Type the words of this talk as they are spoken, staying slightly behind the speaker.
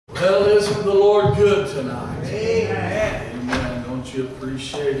Well, isn't the Lord good tonight? Amen. Amen. Don't you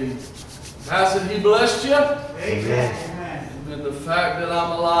appreciate Him? Hasn't He blessed you? Amen. And the fact that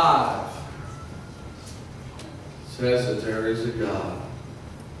I'm alive says that there is a God.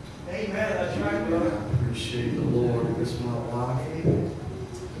 Amen. That's right, brother. I appreciate the Lord. It's my wife.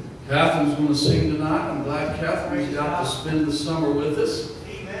 Catherine's going to sing tonight. I'm glad Catherine's got to spend the summer with us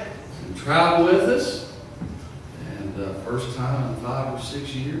Amen. and travel with us. And first time in 5 or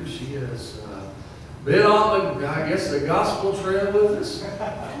 6 years, she has been on the, I guess, the gospel trail with us.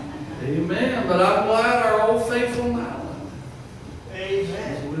 Amen. But I'm glad our old faithful Madeline is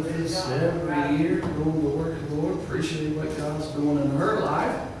with us every year, doing the work of the Lord. Appreciate what God's doing in her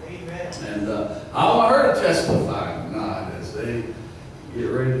life. Amen. And I want her to testify tonight as they get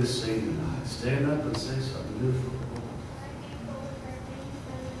ready to sing tonight. Stand up and say something good for the Lord.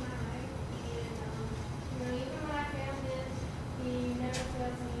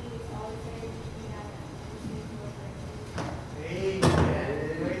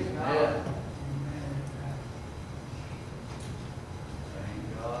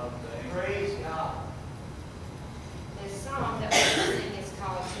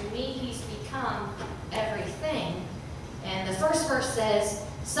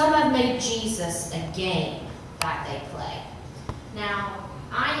 Some have made Jesus a game that they play. Now,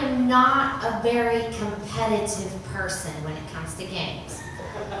 I am not a very competitive person when it comes to games.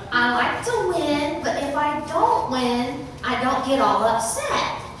 I like to win, but if I don't win, I don't get all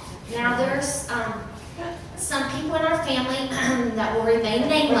upset. Now, there's some people in our family that will remain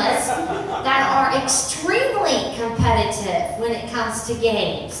nameless that are extremely competitive when it comes to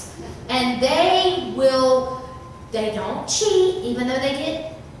games. And they don't cheat, even though they get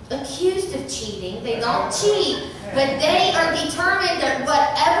accused of cheating. They don't cheat, but they are determined that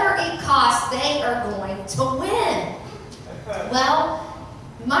whatever it costs, they are going to win. Well,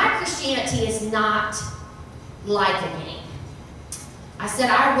 my Christianity is not like a game. I said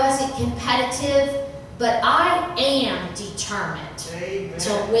I wasn't competitive, but I am determined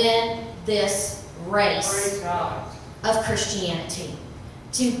to win this race of Christianity.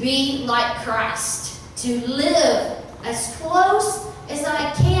 To be like Christ, to live as close as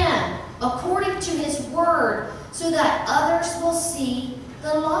I can according to His Word, so that others will see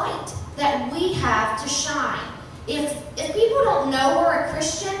the light that we have to shine. If people don't know we're a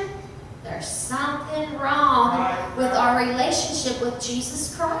Christian, there's something wrong with our relationship with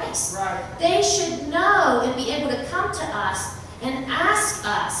Jesus Christ. They should know and be able to come to us and ask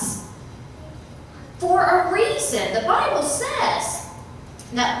us for a reason. The Bible says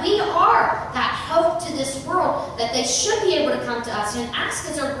that we are that hope to this world, that they should be able to come to us and ask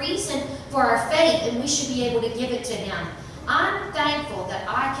us a reason for our faith, and we should be able to give it to Him. I'm thankful that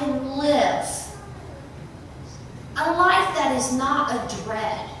I can live a life that is not a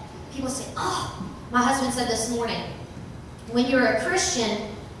dread. People say, oh, my husband said this morning, when you're a Christian,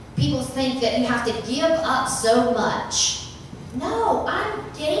 people think that you have to give up so much. No, I'm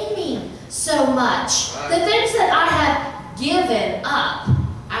gaining so much. The things that I have given up,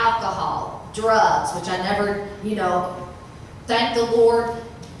 alcohol, drugs, which I never, thank the Lord,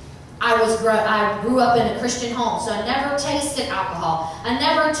 I grew up in a Christian home, so I never tasted alcohol. I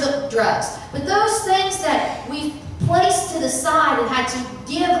never took drugs. But those things that we've placed to the side and had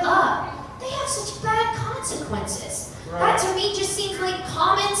to give up, they have such bad consequences. That to me just seems like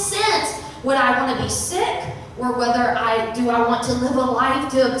common sense. Would I want to be sick? Or whether I want to live a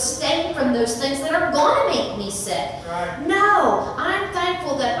life to abstain from those things that are going to make me sick. No, I'm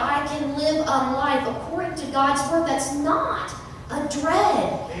thankful that I can live a life according to God's Word that's not a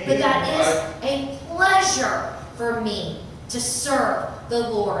dread, but that is a pleasure for me to serve the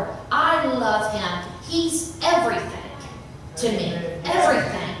Lord. I love Him. He's everything to me.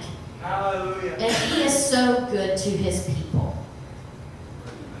 Everything. Hallelujah. And He is so good to His people.